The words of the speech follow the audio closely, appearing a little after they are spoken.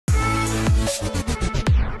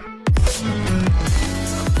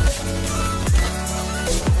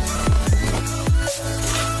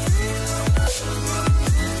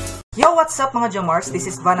what's up mga Jamars? This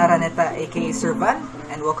is Araneta aka Sir Van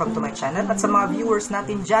and welcome to my channel. At sa mga viewers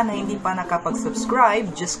natin dyan na hindi pa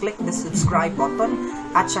nakapag-subscribe, just click the subscribe button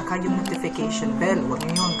at saka yung notification bell. Huwag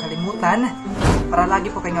niyo yung kalimutan para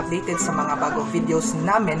lagi po kayong updated sa mga bagong videos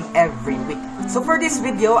namin every week. So for this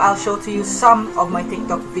video, I'll show to you some of my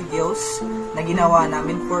TikTok videos na ginawa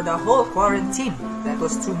namin for the whole quarantine. That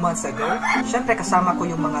was 2 months ago. Siyempre kasama ko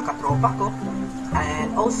yung mga katropa ko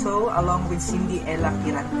and also along with Cindy Ella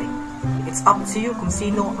Quirante. It's up to you kung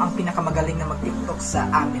sino ang pinakamagaling na mag-TikTok sa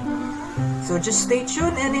amin. So just stay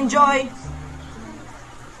tuned and enjoy!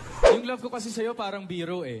 Yung love ko kasi sa'yo parang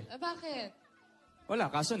biro eh. Bakit? Wala,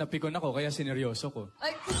 kaso napikon ako kaya sineryoso ko.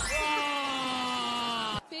 Ay,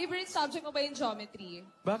 favorite subject mo ba yung geometry?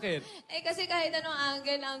 Bakit? Eh kasi kahit anong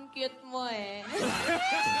angle, ang cute mo eh.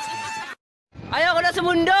 Ayaw ko na sa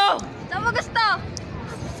mundo! Saan mo gusto?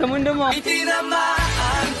 Sa mundo mo.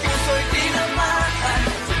 Itinamaan, puso'y tinamaan,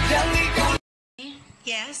 sadyang ikaw...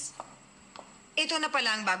 Yes? Ito na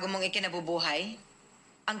pala ang bago mong ikinabubuhay?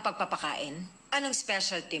 Ang pagpapakain? Anong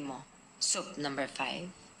specialty mo? Soup number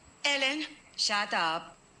 5? Ellen, shut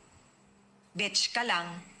up. Bitch ka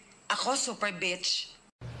lang. Ako super bitch.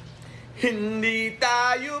 Hindi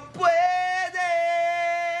tayo pwede.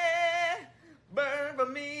 Burn for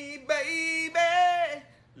me, baby,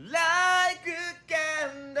 like a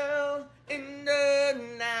candle in the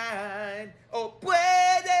night. Oh,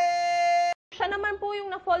 pwede. Siya naman po yung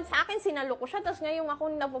na-fall sa akin, sinalo ko siya, tapos ngayon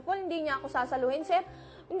ako na-fall, hindi niya ako sasaluhin. Sir,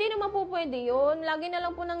 hindi naman po pwede yun. Lagi na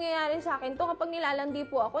lang po nangyayari sa akin to. Kapag nilalandi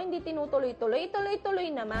po ako, hindi tinutuloy-tuloy.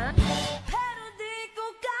 Ituloy-tuloy naman. Pero di ko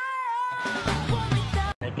kaya.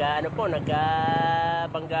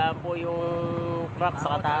 Nagkabangga po yung truck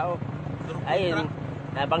sa katao. Ayun,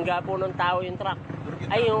 nabangga po ng tao yung truck.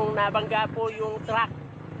 Ay, yung nabangga po yung truck.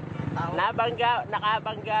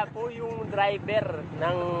 Nakabangga po yung driver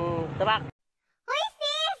ng truck. Hoy,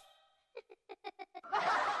 sis!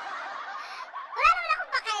 Wala naman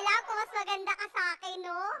akong pakailan kung mas maganda ka sa akin,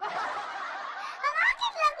 no? Ang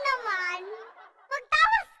akin lang naman,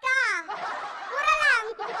 magtawas ka! Mura lang!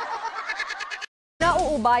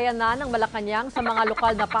 Nauubayan na ng Malacanang sa mga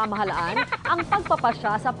lokal na pamahalaan ang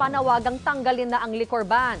pagpapasya sa panawagang tanggalin na ang liquor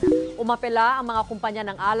ban. Umapela ang mga kumpanya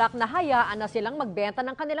ng alak na hayaan na silang magbenta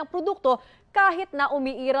ng kanilang produkto kahit na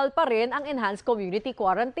umiiral pa rin ang enhanced community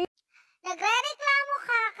quarantine. Nagre-reklamo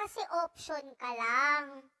ka kasi option ka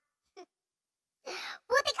lang.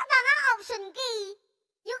 Buti ka pa nga option ka eh.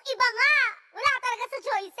 Yung iba nga, wala talaga sa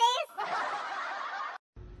choices.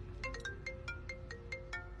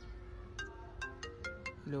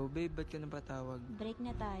 Hello, babe. Ba't ka napatawag? Break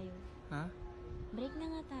na tayo. Ha? Break na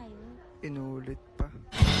nga tayo. Inuulit pa.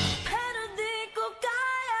 Pero di ko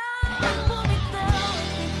kaya. Bumitaw,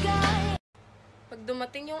 di kaya. Pag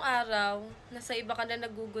dumating yung araw, nasa iba ka na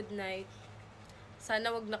nag-good night,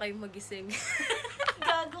 sana wag na kayong magising.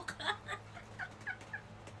 Gago ka.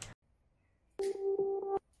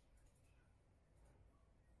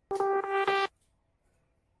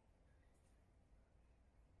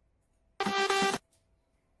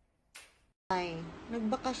 Ay,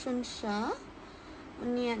 nagbakasyon siya.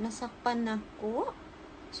 Unya, nasakpan ako.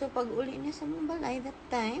 So, pag uli niya sa balay that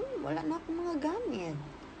time, wala na akong mga gamit.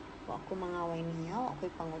 O ako mangaway niya, o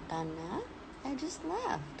ako'y pangutana. I just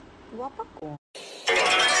left. Guwapa ko.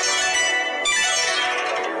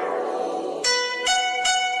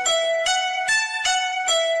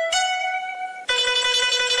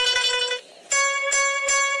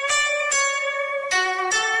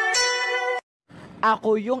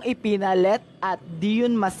 Ako yung ipinalit at di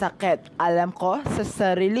yun masakit. Alam ko sa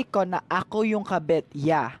sarili ko na ako yung kabit.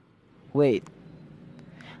 Yeah. Wait.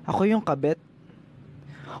 Ako yung kabit?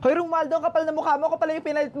 Hoy, Romualdo, kapal na mukha mo. Ako pala yung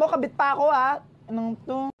pinalit mo. Kabit pa ako, ha? Anong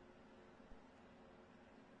to?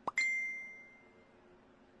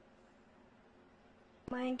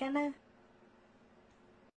 Kumain ka na.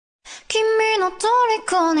 君の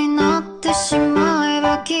虜になってしまえ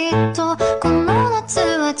ばきっとこの夏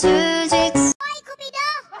は充実 Hoy, Cupido!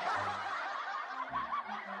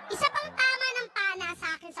 Isa pang tama ng pana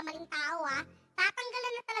sa akin sa maling tao, ha?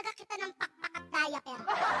 Tatanggalan na talaga kita ng pakpak at diaper.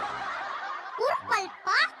 Puro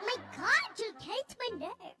palpak? My God, you hate my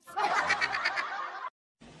nerves.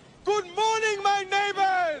 Good morning, my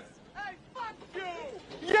neighbors! Hey, fuck you!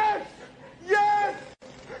 Yes! Yes!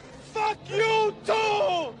 Fuck you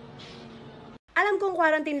too! Alam kong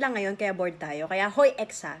quarantine lang ngayon kaya bored tayo. Kaya hoy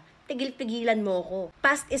exa, tigil-tigilan mo ko.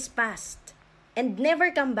 Past is past. And never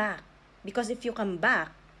come back. Because if you come back,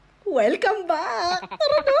 welcome back!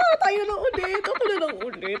 Tara na, tayo na ulit. Ako na lang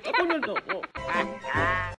ulit. Ako na lang.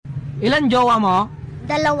 Ilan jowa mo?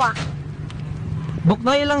 2.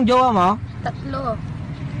 Buknoy, ilang jowa mo? 3.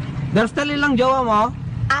 Darstali lang jowa mo?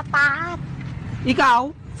 4. Ikaw?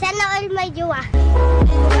 Sana all may jowa.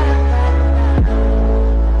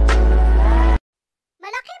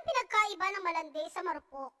 Malaki ang pinagkaiba ng malandi sa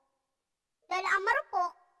marupok. Dahil ang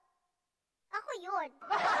marupok, ako yun.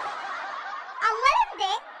 Ang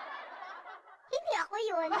malandi, hindi ako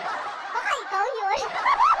yun. Baka ikaw yun.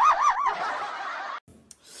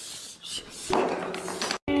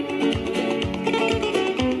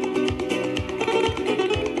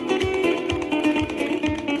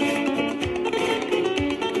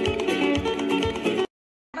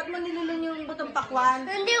 Ba't mo nilulun yung butong pakwan?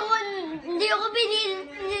 Hindi ako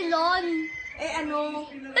binilon. Eh ano?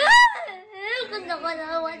 Gusto ko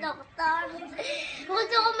na mag-doktor.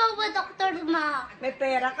 Gusto ko mag-doktor, ma. May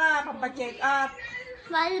pera ka, pampacheck up.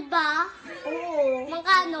 Mahal ba? Oo.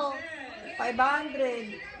 Magkano?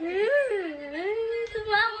 500.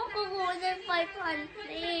 Sumama ko muna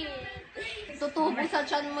 500. Tutubo sa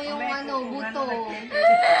tiyan mo yung buto.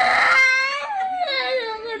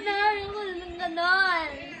 Ayoko na ng ganon.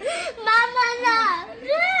 Mama na!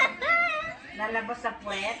 Lalabas sa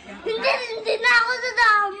puwet? Hindi na ako sa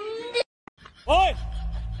dam. Hoy!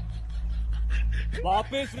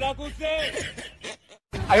 वापस रख उसे!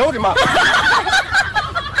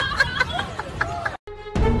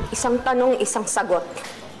 Isang tanong, isang sagot.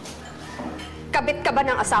 Kabit ka ba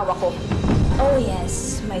ng asawa ko? Oh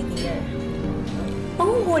yes, my dear.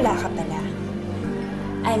 Manguhula ka pala.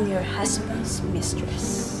 I'm your husband's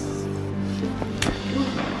mistress.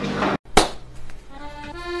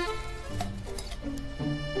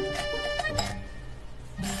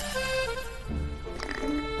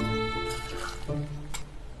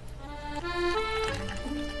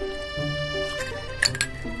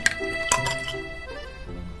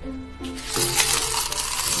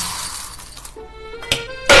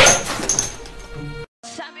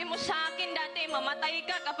 Sabi mo sa akin dati, mamatay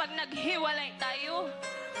ka kapag naghiwalay tayo.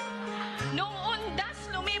 Nung undas,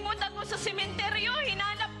 lumimot ako sa sementeryo,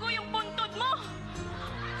 hinanap ko yung puntod mo.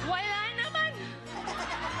 Wala naman.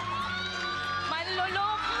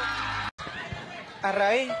 Manloloko.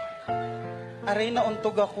 Aray. Aray,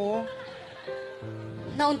 nauntog ako.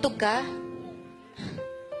 Nauntog ka?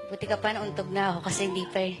 Buti ka pa nauntog na ako kasi hindi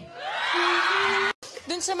pa eh.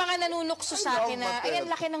 Dun sa mga nanunukso sa akin na, ay,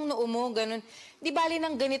 ang laki ng noo mo, ganun. Di bali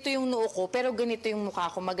nang ganito yung noo ko, pero ganito yung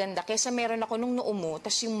mukha ko, maganda. Kesa meron ako nung noo mo,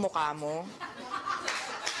 tas yung mukha mo.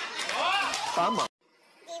 Tama.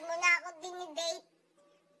 Di mo na ako dinidate.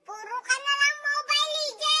 Puro ka na lang Mobile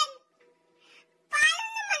Legend. Paano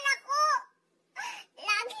naman ako?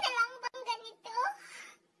 Lagi na lang bang ganito?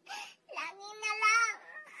 Lagi na lang.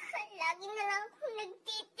 Lagi na lang akong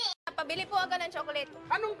nagtiti. Pabili po agad ng chocolate.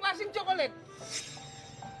 Anong klaseng chocolate?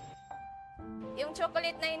 Yung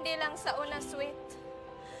chocolate na hindi lang sa una sweet.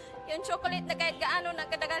 Yung chocolate na kahit gaano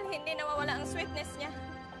nagkatagal, hindi nawawala ang sweetness niya.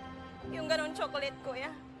 Yung ganun chocolate, kuya.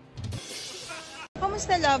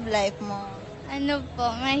 Kamusta love life mo? Ano po,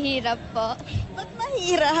 mahirap po. Ba't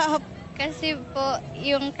mahirap? Kasi po,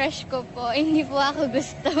 yung crush ko po, hindi po ako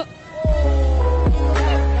gusto.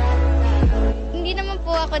 Hindi naman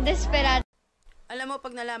po ako desperado. Alam mo,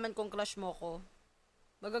 pag nalaman kong crush mo ko,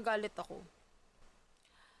 magagalit ako.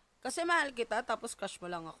 Kasi mahal kita, tapos crush mo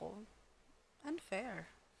lang ako. Unfair.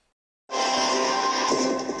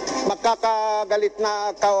 Magkakagalit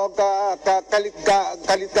na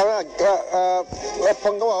galit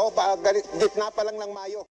panggawa o galit gitna pa lang ng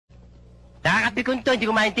Mayo. Nakakapikon to, hindi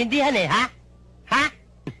ko maintindihan eh, ha? Ha?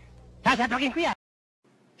 Sasapakin ko yan.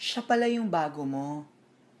 Siya pala yung bago mo.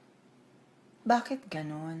 Bakit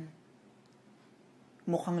ganon?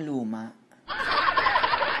 Mukhang luma.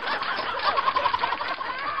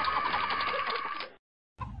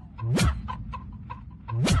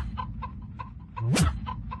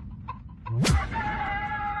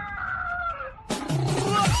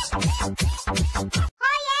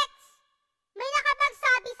 Hoy, ex! May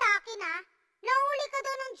nakapagsabi sa akin, ha? Nahuli ka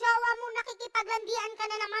daw ng jowa mo, nakikipaglandian ka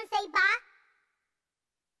na naman sa iba?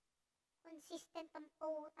 Consistent ang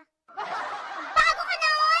puta. Bago ka na,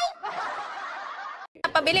 hoy!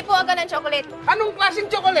 Pabili po agad ng chocolate. Anong klaseng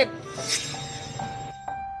chocolate?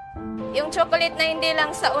 Yung chocolate na hindi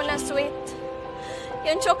lang sa una sweet.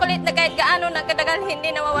 Yung chocolate na kahit gaano nagkatagal, hindi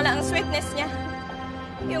nawawala ang sweetness niya.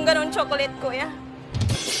 Yung ganun chocolate, kuya.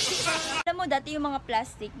 Alam mo, dati yung mga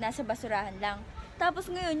plastic, nasa basurahan lang. Tapos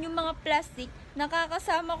ngayon, yung mga plastic,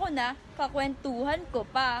 nakakasama ko na, kakwentuhan ko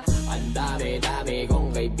pa. Ang dami-dami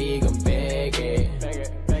kong kaibigang peke.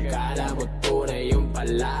 Kala mo tunay yung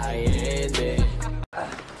pala ay hindi.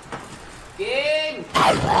 King!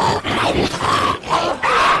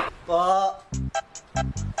 Po.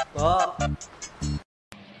 Po.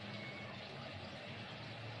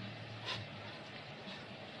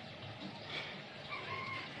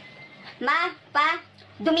 Ma, Pa,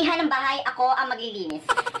 dumihan ng bahay, ako ang maglilinis.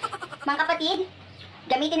 Mga kapatid,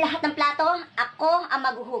 gamitin lahat ng plato, ako ang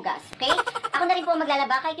maghuhugas. Okay? Ako na rin po ang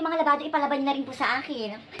maglalaba, kahit yung mga labado, ipalaban na rin po sa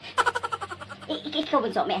akin. Ikaw,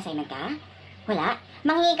 Bunso, may assignment ka? Wala?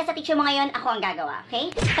 Manghingi ka sa teacher mo ngayon, ako ang gagawa.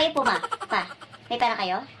 Okay? Kayo po, Ma, Pa, may pera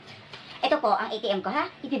kayo? Ito po, ang ATM ko,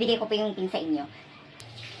 ha? Ibibigay ko po yung pin sa inyo.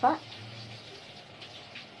 Po?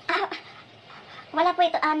 Wala po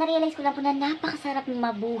ito. Na-realize ko lang po na napakasarap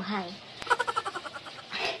mabuhay.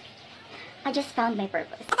 I just found my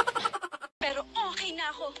purpose. Pero okay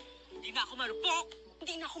na ako. Hindi na ako marupok.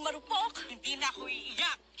 Hindi na ako marupok. Hindi na ako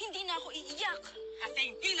iiyak. Hindi na ako iiyak. Kasi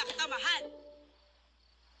hindi na kita mahal.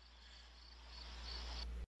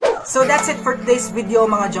 So that's it for today's video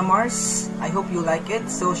mga Jamars. I hope you like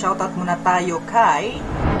it. So shoutout muna tayo kay...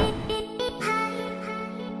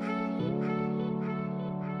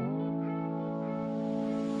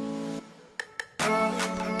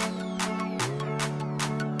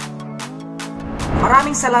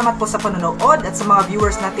 Maraming salamat po sa panonood at sa mga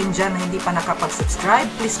viewers natin dyan na hindi pa nakapag-subscribe,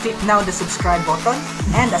 please click now the subscribe button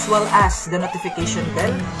and as well as the notification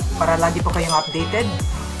bell para lagi po kayong updated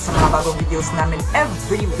sa mga bagong videos namin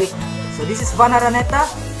every week. So this is Araneta.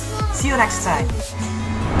 See you next time.